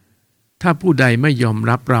ถ้าผู้ใดไม่ยอม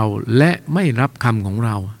รับเราและไม่รับคำของเร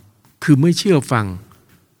าคือไม่เชื่อฟัง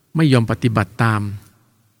ไม่ยอมปฏิบัติตาม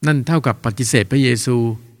นั่นเท่ากับปฏิเสธพระเยซู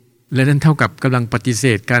และนั่นเท่ากับกำลังปฏิเส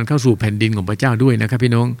ธการเข้าสู่แผ่นดินของพระเจ้าด้วยนะครับ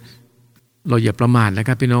พี่น้องเราอย่าประมาทนะค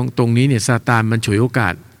รับพี่น้องตรงนี้เนี่ยซาตานมันฉวยโอกา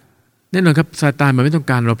สแน่นอนครับซาตานมันไม่ต้อง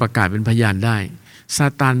การเราประกาศเป็นพยานได้ซา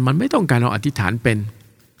ตานมันไม่ต้องการเราอธิษฐานเป็น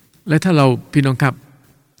และถ้าเราพี่น้องครับ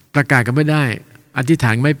ประกาศกันไม่ได้อธิษฐ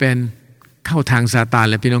านไม่เป็นเข้าทางซาตาน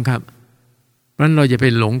เลยพี่น้องครับเพราะฉะนั้นเราอย่าไป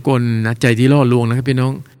หลงกลนะใจที่ล่อลวงนะครับพี่น้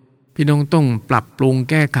องต้องปรับปรุง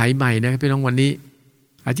แก้ไขใหม่นะครับพี่น้องวันนี้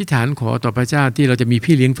อธิษฐานขอต่อพระเจ้าที่เราจะมี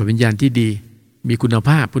พี่เลี้ยงฝ่ายวิญญาณที่ดีมีคุณภ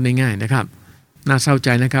าพพูดง่ายๆนะครับน่าเศร้าใจ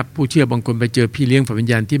นะครับผู้เชื่อบางคนไปเจอพี่เลี้ยงฝ่ายวิญ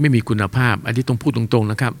ญาณที่ไม่มีคุณภาพอันนี้ต้องพูดตรง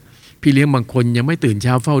ๆนะครับพี่เลี้ยงบางคนยังไม่ตื่นเ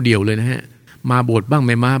ช้าเฝ้าเดี่ยวเลยนะฮะมาโบสถ์บ้างไ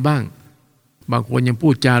ม่มาบ้างบางคนยังพู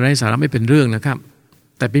ดจาไร้สาระไม่เป็นเรื่องนะครับ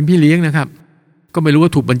แต่เป็นพี่เลี้ยงนะครับก็ไม่รู้ว่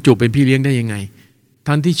าถูกบรรจุเป็นพี่เลี้ยงได้ยังไง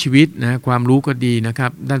ทั้งที่ชีวิตนะความรู้ก็ดีนะครั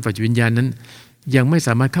บด้านฝ่ายวิญญาณนั้นยังไม่ส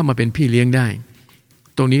ามารถเข้ามาเป็นพี่เลี้ยงได้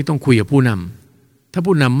ตรงนี้ต้องคุยกับผู้นำถ้า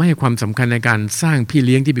ผู้นำไม่ให้ความสำคัญในการสร้างพี่เ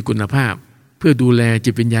ลี้ยงที่มีคุณภาพเพื่อดูแล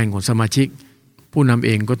จิตวิญญาณของสมาชิกผู้นำเอ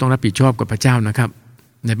งก็ต้องรับผิดชอบกับพระเจ้านะครับ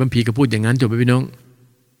ในพระคัมภีร์ก็พูดอย่างนั้นจบไปพี่น้อง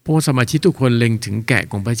เพราะสมาชิกทุกคนเล็งถึงแกะ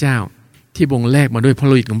ของพระเจ้าที่พระองค์แลกมาด้วยพระโ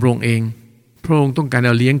ลหิตของพระองค์เองพระองค์ต้องการเอ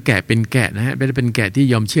าเลี้ยงแกะเป็นแกะนะฮะไม่ได้เป็นแกะที่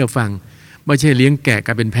ยอมเชื่อฟังไม่ใช่เลี้ยงแกะก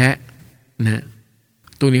ลายเป็นแพะนะ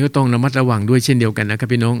ตรงนี้ก็ต้องระมัดระวังด้วยเช่นเดียวกันนะครับ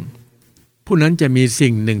พี่น้องผู้นั้นจะมี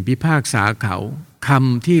สิ่งหนึ่งพิพากษาเขาค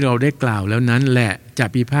ำที่เราได้กล่าวแล้วนั้นแหละจะ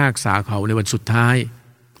พิพากษาเขาในวันสุดท้าย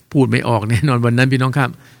พูดไม่ออกแน่นอนวันนั้นพี่น้องครับ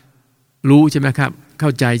รู้ใช่ไหมครับเข้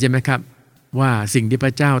าใจใช่ไหมครับว่าสิ่งที่พร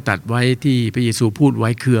ะเจ้าตรัสไว้ที่พระเยซูพูดไว้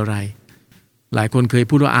คืออะไรหลายคนเคย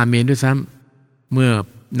พูดว่าอาเมนด้วยซ้ำเมื่อ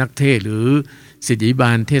นักเทศหรือศิษยิบ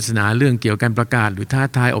าลเทศนาเรื่องเกี่ยวกับการประกาศหรือท้า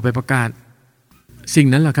ทายออกไปประกาศสิ่ง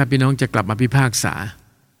นั้นแหละครับพี่น้องจะกลับมาพิพากษา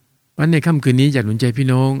วันในค่ำคืนนี้อยากหนุนใจพี่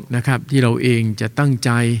น้องนะครับที่เราเองจะตั้งใ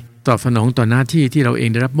จตอบสนองต่อหน้าที่ที่เราเอง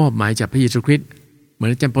ได้รับมอบหมายจากพระเยซูคริสต์เหมือ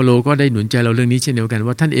นอาจารย์เปาโลก็ได้หนุนใจเราเรื่องนี้เช่นเดียวกัน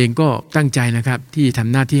ว่าท่านเองก็ตั้งใจนะครับที่ท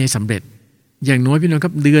ำหน้าที่ให้สำเร็จอย่างน้อยพี่น้องค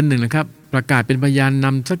รับเดือนหนึ่งนะครับประกาศเป็นพยานน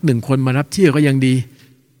ำสัก1คนมารับเชื่อก็ยังดี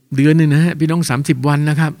เดือนนึงนะฮะพี่น้อง30วัน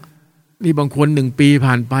นะครับนี่บางคน1ปี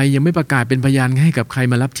ผ่านไปยังไม่ประกาศเป็นพยานให้กับใคร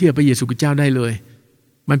มารับเชื่อพระเยซูคริสต์เจ้าได้เลย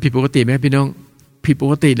มันผิดปกติไหมพี่น้องผิดป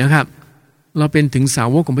กตินะครับเราเป็นถึงสา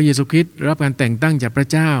วกของพระเยซูคริสต์รับการแต่งตั้งจากพระ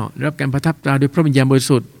เจ้ารับการประทับตราโดยพระวิญญาณบริ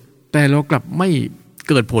สุทธิ์แต่เรากลับไม่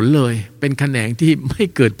เกิดผลเลยเป็นแขนงที่ไม่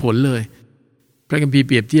เกิดผลเลยพระคัมภีร์เ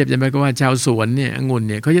ปรียบเทียบใช่ไหมก็ว่าชาวสวนเนี่ยองุ่น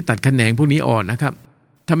เนี่ยเขาจะตัดแขนงพวกนี้ออกนะครับ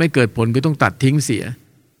ถ้าไม่เกิดผลก็ต้องตัดทิ้งเสีย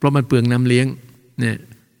เพราะมันเปลืองน้ำเลี้ยงเนี่ย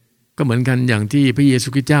ก็เหมือนกันอย่างที่พระเยซู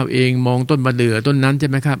คริสต์เจ้าเองมองต้นมะเดื่อต้นนั้นใช่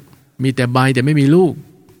ไหมครับมีแต่ใบแต่ไม่มีลูก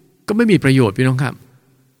ก็ไม่มีประโยชน์พี่น้องครับ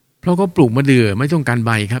เพราะเขาปลูกมะเดื่อไม่ต้องการใ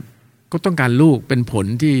บครับก็ต้องการลูกเป็นผล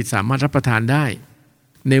ที่สามารถรับประทานได้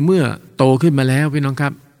ในเมื่อโตขึ้นมาแล้วพี่น้องครั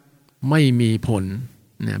บไม่มีผล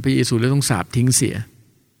เนี่ยพระเยซูเลยต้องสาปทิ้งเสีย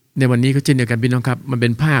ในวันนี้ก็เช่นเดียวกันพี่น้องครับมันเป็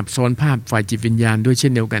นภาพซ้อนภาพฝ่ายจิตวิญญาณด้วยเช่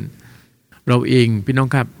นเดียวกันเราเองพี่น้อง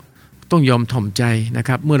ครับต้องยอมถ่อมใจนะค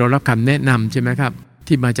รับเมื่อเรารับคำแนะนำใช่ไหมครับ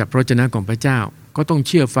ที่มาจากพระวจนะของพระเจ้าก็ต้องเ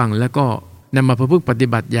ชื่อฟังแล้วก็นำมาประพฤติปฏิ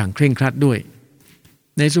บัติอย่างเคร่งครัดด้วย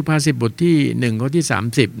ในสุภาษิตบทที่1ข้อที่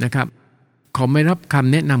30นะครับเขาไม่รับค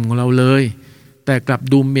ำแนะนำของเราเลยแต่กลับ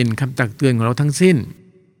ดูหมิ่นคำตักเตือนของเราทั้งสิ้น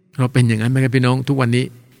เราเป็นอย่างนั้นไหมครับพี่น้องทุกวันนี้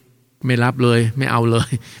ไม่รับเลยไม่เอาเลย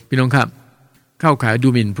พี่น้องครับเข้าขายดู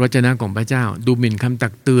หมิ่นพระวจนะของพระเจ้าดูหมิ่นคำตั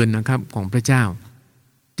กเตือนนะครับของพระเจ้า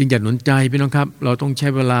จึงอยากหนุนใจพี่น้องครับเราต้องใช้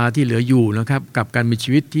เวลาที่เหลืออยู่นะครับกับการมีชี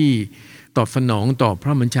วิตที่ตอบสนองต่อพร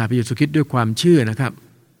ะบัญชาพระเยซูคริสต์ด้วยความเชื่อนะครับ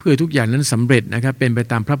เพื่อทุกอย่างนั้นสำเร็จนะครับเป็นไป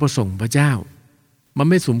ตามพระประสงค์พระเจ้ามัน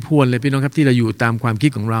ไม่สมควรเลยพี่น้องครับที่เราอยู่ตามความคิ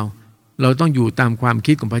ดของเราต้องอยู่ตามความ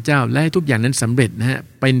คิดของพระเจ้าและทุกอย่างนั้นสำเร็จนะฮะ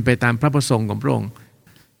เป็นไปตามพระประสงค์ของพระองค์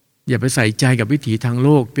อย่าไปใส่ใจกับวิถีทางโล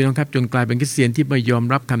กพี่น้องครับจนกลายเป็นคริสเตียนที่ไม่ยอม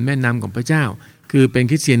รับคำแนะนำของพระเจ้าคือเป็น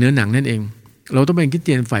คริสเตียนเนื้อหนังนั่นเองเราต้องเป็นคริสเ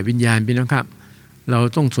ตียนฝ่ายวิญญาณพี่น้องครับเรา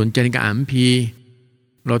ต้องสนใจในการอ่านคัมภีร์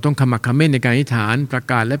เราต้องขมักเขม้นในการอธิษฐานประ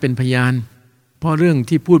กาศและเป็นพยานเพราะเรื่อง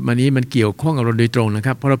ที่พูดมานี้มันเกี่ยวข้องกับเราโดยตรงนะค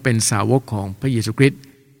รับเพราะเราเป็นสาวกของพระเยซูคริสต์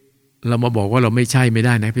เรามาบอกว่าเราไม่ใช่ไม่ไ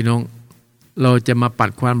ด้นะพี่น้องเราจะมาปัด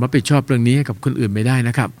ความรับผิดชอบเรื่องนี้ให้กับคนอื่นไม่ได้น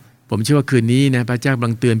ะครับผมเชื่อว่าคืนนี้นะพระเจ้ากำลั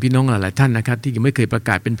งเตือนพี่น้องหลายๆท่านนะครับที่ยังไม่เคยประก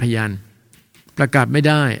าศเป็นพยานประกาศไม่ไ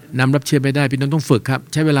ด้นำรับเชื่อไม่ได้พี่น้องต้องฝึกครับ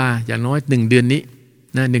ใช้เวลาอย่างน้อย1เดือนนี้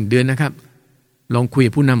นะ1เดือนนะครับลองคุย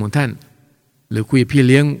กับผู้นำของท่านหรือคุยกับพี่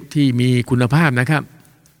เลี้ยงที่มีคุณภาพนะครับ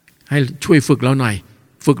ให้ช่วยฝึกเราหน่อย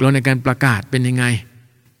ฝึกเราในการประกาศเป็นยังไง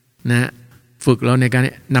นะฝึกเราในการ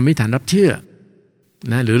นำอธิษฐานรับเชื่อ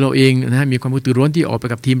นะหรือเราเองนะมีความกระตือรือร้นที่ออกไป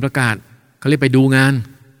กับทีมประกาศเขาเรียกไปดูงาน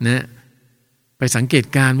นะไปสังเกต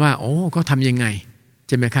การว่าโอ้เขาทำยังไงใ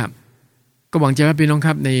ช่ไหมครับก็หวังใจว่าพี่น้องค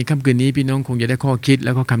รับในค่ำคืนนี้พี่น้องคงจะได้ข้อคิดแล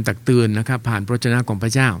ะข้อคำตักเตือนนะครับผ่านพระวจนะของพร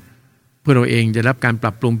ะเจ้าเพื่อเราเองจะรับการป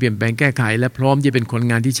รับปรุงเปลี่ยนแปลงแก้ไขและพร้อมจะเป็นคน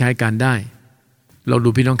งานที่ใช้การได้เราดู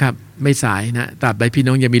พี่น้องครับไม่สายนะตราบใดพี่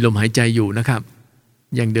น้องยังมีลมหายใจอยู่นะครับ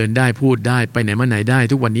ยังเดินได้พูดได้ไปไหนมาไหนได้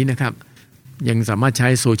ทุกวันนี้นะครับยังสามารถใช้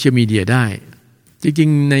โซเชียลมีเดียได้จริง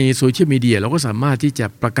ๆในโซเชียลมีเดียเราก็สามารถที่จะ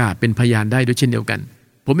ประกาศเป็นพยานได้ด้วยเช่นเดียวกัน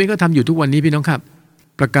ผมเองก็ทำอยู่ทุกวันนี้พี่น้องครับ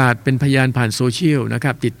ประกาศเป็นพยานผ่านโซเชียลนะค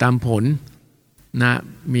รับติดตามผลนะ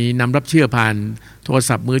มีนำรับเชื่อผ่านโทร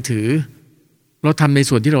ศัพท์มือถือเราทำใน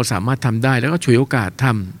ส่วนที่เราสามารถทำได้แล้วก็ฉวยโอกาสท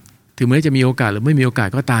ำถึงแม้จะมีโอกาสหรือไม่มีโอกาส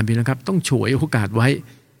ก็ตามพี่นะครับต้องฉวยโอกาสไว้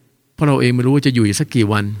เพราะเราเองไม่รู้ว่าจะอยู่อีกสักกี่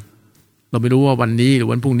วันเราไม่รู้ว่าวันนี้หรือ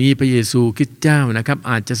วันพรุ่งนี้พระเยซูคริสต์เจ้านะครับ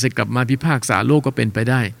อาจจะเสด็จกลับมาพิพากษาโลกก็เป็นไป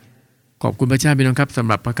ได้ขอบคุณพระเจ้าพี่น้องครับสำ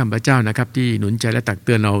หรับพระคำพระเจ้านะครับที่หนุนใจและตักเ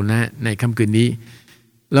ตือนเรานะในค่ำคืนนี้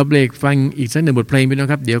เราเบรกฟังอีกสักหนึ่งบทเพลงพี่น้อง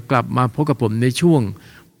ครับเดี๋ยวกลับมาพบกับผมในช่วง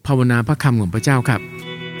ภาวนาพระคำของพระเจ้าครับ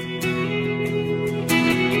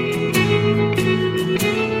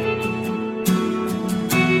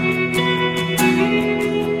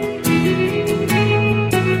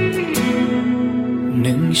ห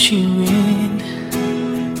นึ่งชีวิต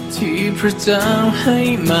ที่พระเจ้าให้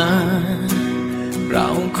มาเรา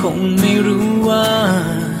คงไม่รู้ว่า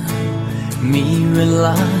มีเวล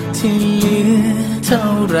าที่เหลือเท่า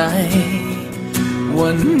ไรวั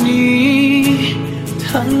นนี้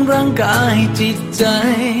ทั้งร่างกายจิตใจ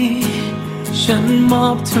ฉันมอ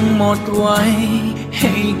บทั้งหมดไว้ใ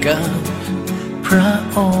ห้กับพระ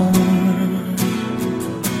องค์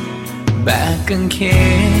แบกกางเข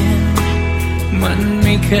นมันไ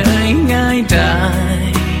ม่เคยง่ายได้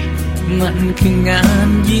มันคืองาน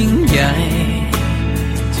ยิ่งใหญ่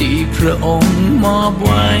ที่พระองค์มอบไ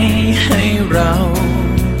ว้ให้เรา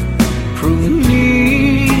พรุ่งนี้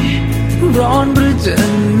ร้อนหรือจะ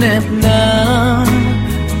เหน็บหนาว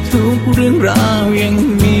ทุกเรื่องราวยัง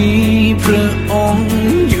มีพระองค์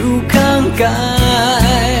อยู่ข้างกา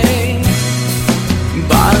ย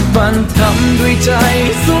บากบั่นทำด้วยใจ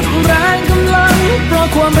สุดแรงกำลังเพราะ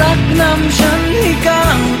ความรักนำฉันให้ก้า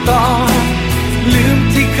วต่อลืม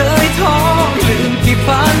ที่เคยท้อลืมที่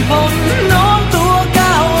ผ่านพ้นโน้มตัว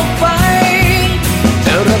ก้าวออกไปจ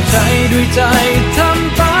ะรับใช้ด้วยใจท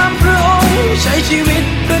ำตามพระองค์ใช้ชีวิต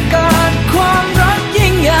ประกาศความรัก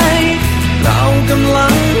ยิ่งใหญ่เรากำลั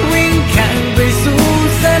งวิ่งแข่งไปสู่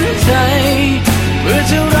เส้นชัยเพื่อ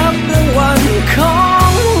จะรับรางวัลขอ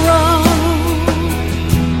งเรา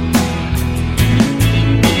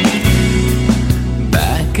แบ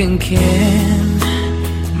กกางเขน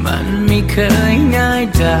มันไม่เคยง่าย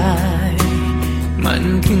ได้มัน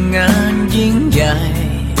คืองานยิ่งใหญ่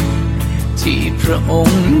ที่พระอง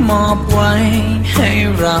ค์มอบไว้ให้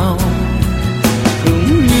เราพรุ่ง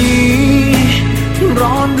นี้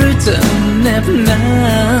ร้อนหรือจะเหน็บหนา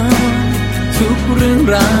วทุกเรื่อง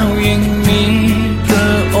ราวยังมีพร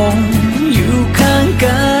ะองค์อยู่ข้างก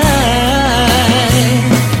าย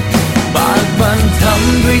บากบั่นท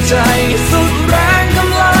ำด้วยใจสุดแรงก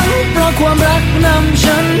ำลังเพราะความรักนำ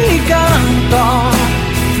ฉันให้ก้าวต่อ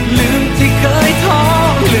ลืมที่เคยท้อ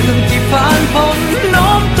ลืมที่ผ่านพ้นโน้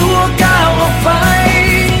มตัวก้าวออกไป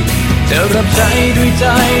จะรับใช้ด้วยใจ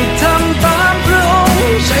ทำตามพระอง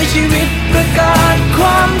ค์ใช้ชีวิตประกาศคว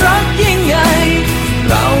ามรักยิ่งใหญ่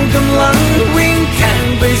เรากำลังวิ่งแข่ง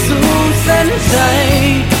ไปสู่เส้นชัย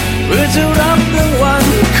เพื่อจะรับรางวัล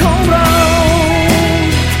ของเรา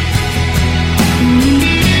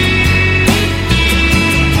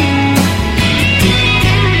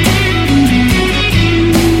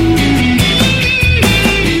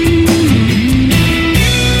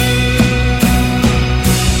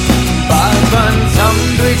ท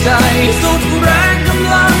ำด้วย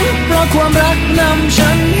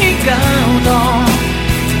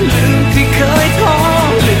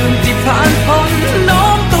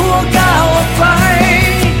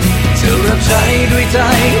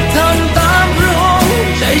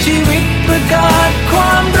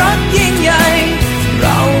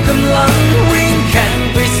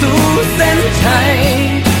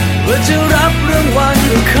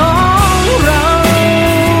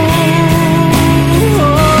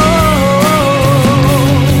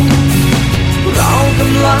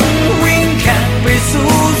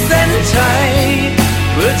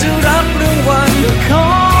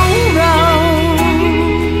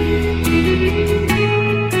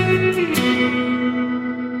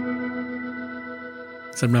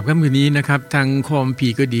สำหรับค่ำคืนนี้นะครับทางคอมพี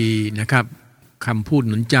ก็ดีนะครับคำพูด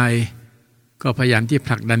หนุนใจก็พยายามที่ผ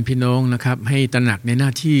ลักดันพี่น้องนะครับให้ตระหนักในหน้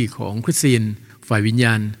าที่ของคริสเตียนฝ่ายวิญญ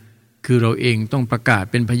าณคือเราเองต้องประกาศ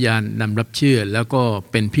เป็นพยานนำรับเชื่อแล้วก็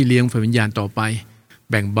เป็นพี่เลี้ยงฝ่ายวิญญาณต่อไป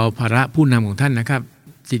แบ่งเบาภาระผู้นำของท่านนะครับ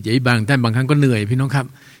สิทธิ์ใหญ่บางท่านบางครั้งก็เหนื่อยพี่น้องครับ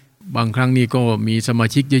บางครั้งนี่ก็มีสมา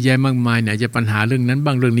ชิกเยอะแยะมากมายไหนจะปัญหาเรื่องนั้น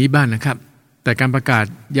บ้างเรื่องนี้บ้างนะครับแต่การประกาศ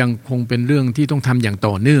ยังคงเป็นเรื่องที่ต้องทำอย่าง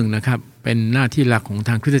ต่อเนื่องนะครับเป็นหน้าที่หลักของท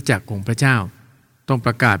างคริสตจักรของพระเจ้าต้องป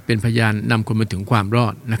ระกาศเป็นพยานนำคนมาถึงความรอ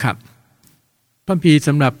ดนะครับพระคัมภีร์ส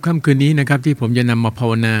ำหรับค่ำคืนนี้นะครับที่ผมจะนำมาภา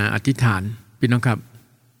วนาอธิษฐานพี่น้องครับ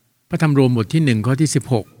พระธรรมโรมบทที่1ข้อที่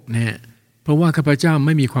16นะฮะเพราะว่าข้าพเจ้าไ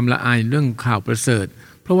ม่มีความละอายเรื่องข่าวประเสริฐ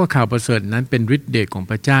เพราะว่าข่าวประเสริฐนั้นเป็นฤทธิ์เดชของ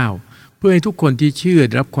พระเจ้าเพื่อให้ทุกคนที่เชื่อไ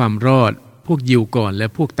ด้รับความรอดพวกยิวก่อนและ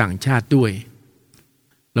พวกต่างชาติด้วย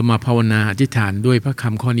เรามาภาวนาอธิษฐานด้วยพระค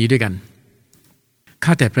ำข้อนี้ด้วยกันข้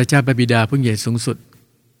าแต่พระเจ้าบิดาผู้ใหญ่สูงสุด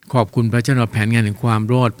ขอบคุณพระเจ้าในแผนงานแห่งความ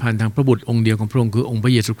รอดผ่านทางพระบุตรองค์เดียวของพระองค์คือองค์พร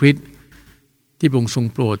ะเยซูคริสต์ที่พระองค์ทรง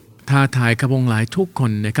โปรดท้าทายข้าพงหลายทุกค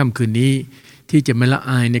นในค่ำคืนนี้ที่จะไม่ละ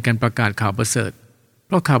อายในการประกาศข่าวประเสริฐเพ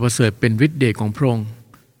ราะข่าวประเสริฐเป็นฤทธิ์เดชของพระองค์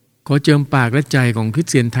ขอเจิมปากและใจของคริส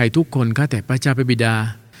เตียนไทยทุกคนข้าแต่พระเจ้าบิดา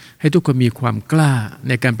ให้ทุกคนมีความกล้าใ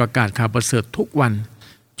นการประกาศข่าวประเสริฐทุกวัน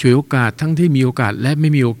ฉวยโอกาสทั้งที่มีโอกาสและไม่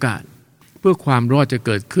มีโอกาสเพื่อความรอดจะเ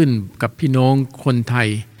กิดขึ้นกับพี่น้องคนไทย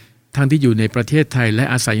ทั้งที่อยู่ในประเทศไทยและ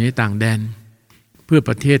อาศัยอยู่ในต่างแดนเพื่อป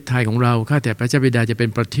ระเทศไทยของเราข้าแต่พระเจ้าบิดาจะเป็น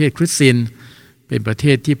ประเทศคริสเตียนเป็นประเท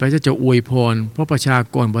ศที่พระเจ้าจะอวยพรเพราะประชา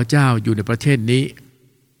กรพระเจ้าอยู่ในประเทศนี้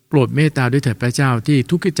โปรดเมตตาด้วยเถิดพระเจ้าที่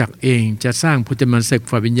ทุกคริสตจักรเองจะสร้างพุทธมนต์ศึก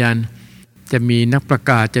ฝ่ายวิญญาณจะมีนักประ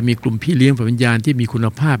กาศจะมีกลุ่มพี่เลี้ยงฝ่ายวิญญาณที่มีคุณ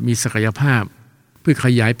ภาพมีศักยภาพเพื่อข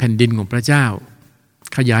ยายแผ่นดินของพระเจ้า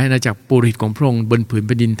ขยายอาณาจักรปุโรหิตของพระองค์บนผืนแ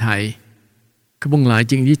ผ่นดินไทยข้าพงหลาย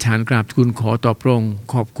จึงอธิษฐานกราบทูลขอต่อพระองค์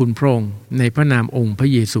ขอบคุณพระองค์ในพระนามองค์พระ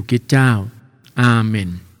เยซูคริสต์เจ้าอาเมน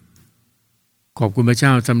ขอบคุณพระเจ้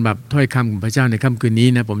าสำหรับถ้อยคำของพระเจ้าในค่ำคืนนี้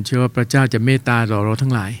นะผมเชื่อว่าพระเจ้าจะเมตตาต่อเราทั้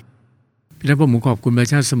งหลายพี่น้องผมขอบคุณพระ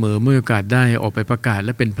เจ้าเสมอเมื่อโอกาสได้ออกไปประกาศแล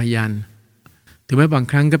ะเป็นพยานถึงแม้บาง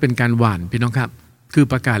ครั้งก็เป็นการหว่านพี่น้องครับคือ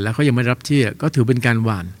ประกาศแล้วเขายังไม่รับเชื่อก็ถือเป็นการห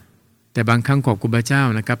ว่านแต่บางครั้งขอบคุณพระเจ้า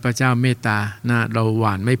นะครับพระเจ้าเมตตานะเราห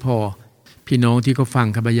ว่านไม่พอพี่น้องที่เขาฟัง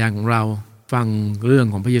คำพยานของเราฟังเรื่อง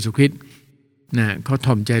ของพระเยซูคริสต์นะเขา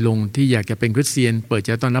ถ่อมใจลงที่อยากจะเป็นคริสเตียนเปิดใจ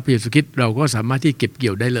ต้อนรับพระเยซูคริสต์เราก็สามารถที่เก็บเกี่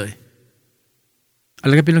ยวได้เลยเอา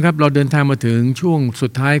ละครับพี่น้องครับเราเดินทางมาถึงช่วงสุ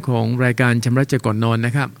ดท้ายของรายการชำระใจก่อนนอนน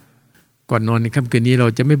ะครับก่อนนอนในค่ำคืนนี้เรา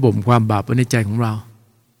จะไม่บ่มความบาปไว้ในใจของเรา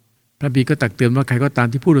พระบิดาก็ตักเตือนว่าใครก็ตาม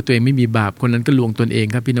ที่พูดว่าตัวเองไม่มีบาปคนนั้นก็ลวงตนเอง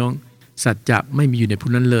ครับพี่น้องสัจจะไม่มีอยู่ในผู้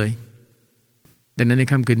นั้นเลยดังนั้นใน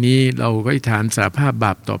ค่ำคืนนี้เราก็อธิษฐานสารภาพบ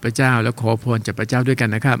าปต่อพระเจ้าและขอพรจากพระเจ้าด้วยกั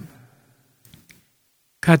นนะครับ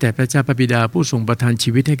ข้าแต่พระเจ้าพระบิดาผู้ทรงประทานชี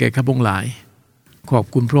วิตให้แก่ข้าพงหลายขอบ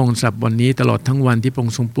คุณพระองค์สำหรับวันนี้ตลอดทั้งวันที่พระอง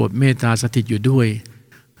ค์ทรงโปรดเมตตาสถิตอยู่ด้วย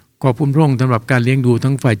ขอบคุณพระองค์สำหรับการเลี้ยงดู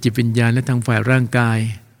ทั้งฝ่ายจิตวิญญาณและทั้งฝ่ายร่างกาย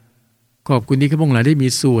ขอบคุณที่ข้าพงหลายได้มี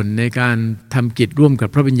ส่วนในการทำกิจร่วมกับ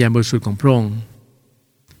พระวิญญาณบริสุทธิ์ของพระองค์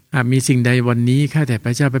หากมีสิ่งใดวันนี้ข้าแต่พร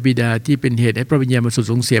ะเจ้าพระบิดาที่เป็นเหตุให้พระวิญญาณบริสุทธิ์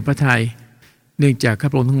ทรงเสียพระทัยเนื่องจากข้า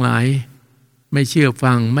พระองค์ทั้งหลายไม่เชื่อ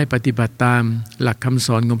ฟังไม่ปฏิบัติตามหลักคำส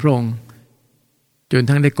อนของพระองค์จน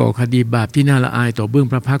ทั้งได้ก่อคดีบาปที่น่าละอายต่อเบื้อง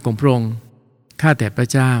พระพักของพระองค์ข้าแต่พระ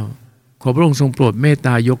เจ้าขอพระองค์ทรงโปรดเมตต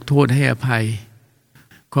ายกโทษให้อภัย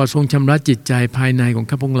ขอทรงชำระจิตใจภายในของ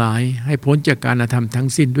ข้าพงหลายให้พ้นจากการอธรรมทั้ง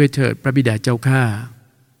สิ้นด้วยเถิดพระบิดาเจ้าข้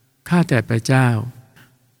าแต่พระเจ้า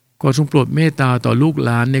ขอทรงโปรดเมตตาต่อลูกห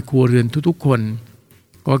ลานในครัวเรือนทุกๆคน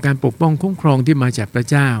ขอการปกป้องคุ้มครองที่มาจากพระ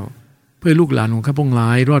เจ้าเพื่อลูกหลานของข้าพงหลา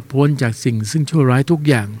ยรอดพ้นจากสิ่งซึ่งชั่วร้ายทุก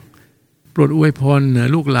อย่างโปรดอวยพรเหนือ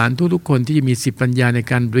ลูกหลานทุกๆคนที่มีสิทธิปัญญาใน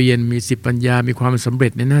การเรียนมีสิทธิปัญญามีความสำเร็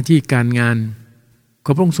จในหน้าที่การงานข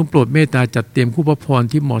อพระองค์ทรงโปรดเมตตาจัดเตรียมคู่พระพร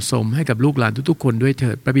ที่เหมาะสมให้กับลูกหลานทุกๆคนด้วยเ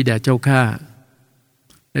ถิดพระบิดาเจ้าข้า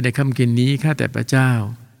และในค่ำคืนนี้ข้าแต่พระเจ้า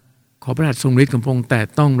ขอพระหัตถ์ทรงฤทธิ์ของพระองค์แต่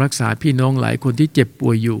ต้องรักษาพี่น้องหลายคนที่เจ็บป่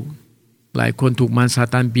วยอยู่หลายคนถูกมารซา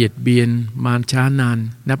ตานเบียดเบียนมารช้านาน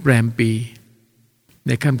นับแรมปีใ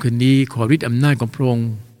นค่ำคืนนี้ขอฤทธิ์อำนาจของพระองค์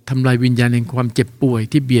ทำลายวิญญาณแห่งความเจ็บป่วย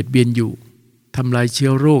ที่เบียดเบียนอยู่ทำลายเชื้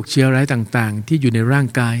อโรคเชื้อร้ายต่างๆที่อยู่ในร่าง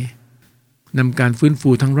กายนำการฟื้นฟู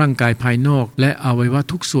ทั้งร่างกายภายนอกและอวัยวะ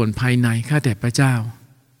ทุกส่วนภายในข้าแต่พระเจ้า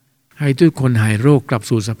ให้ทุกคนหายโรคกลับ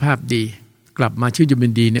สู่สภาพดีกลับมาชื่นชมยิ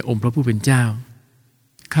นดีในองค์พระผู้เป็นเจ้า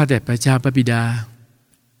ข้าแต่พระเจ้าพระบิดา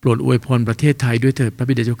โปรดอวยพรประเทศไทยด้วยเถิดพระ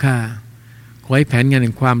บิดาเจ้าข้าขอให้แผนงานแ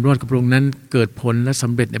ห่งความรอดของพระองค์นั้นเกิดผลและส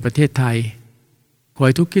ำเร็จในประเทศไทยขอใ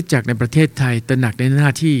ห้ทุกคริสตจักรในประเทศไทยตระหนักในหน้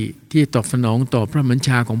าที่ที่ตอบสนองต่อพระบัญช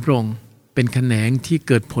าของพระองค์เป็นแขนงที่เ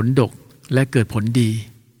กิดผลดกและเกิดผลดี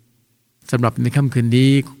สำหรับในค่ำคืน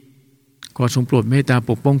นี้ ขอทรงโปรดเมตตา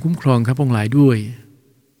ปกป้องคุ้มครองข้าพระองค์หลายด้วย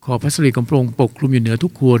ขอพระสิริของพระองค์ปกคลุมอยู่เหนือทุ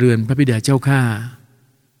กครัวเรือนพระบิดาเจ้าข้า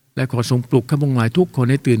และขอทรงปลุกข้าพระองค์หลายทุกคน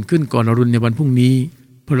ให้ตื่นขึ้นก่อนอรุณในวันพรุ่งนี้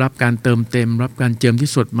เพื่อรับการเติมเต็มรับการเจิมที่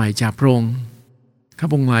สดใหม่จากพระองค์ข้า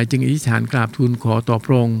พระองค์หลายจึงอธิษฐานกราบทูลขอต่อพ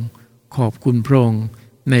ระองค์ขอบคุณพระองค์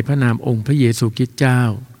ในพระนามองค์พระเยซูคริสต์เจ้า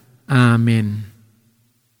อาเมน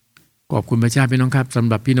ขอบคุณพระเจ้าพี่น้องครับสำ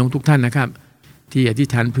หรับพี่น้องทุกท่านนะครับที่อธิษ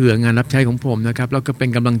ฐานเผื่องานรับใช้ของผมนะครับแล้วก็เป็น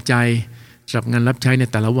กำลังใจสำหรับงานรับใช้ใน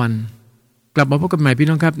แต่ละวันกลับมาพบกันใหม่พี่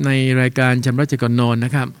น้องครับในรายการชำระใจก่อนนอนน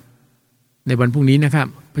ะครับในวันพรุ่งนี้นะครับ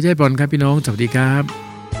พระเจ้าอวยพรครับพี่น้องสวัสดีครับ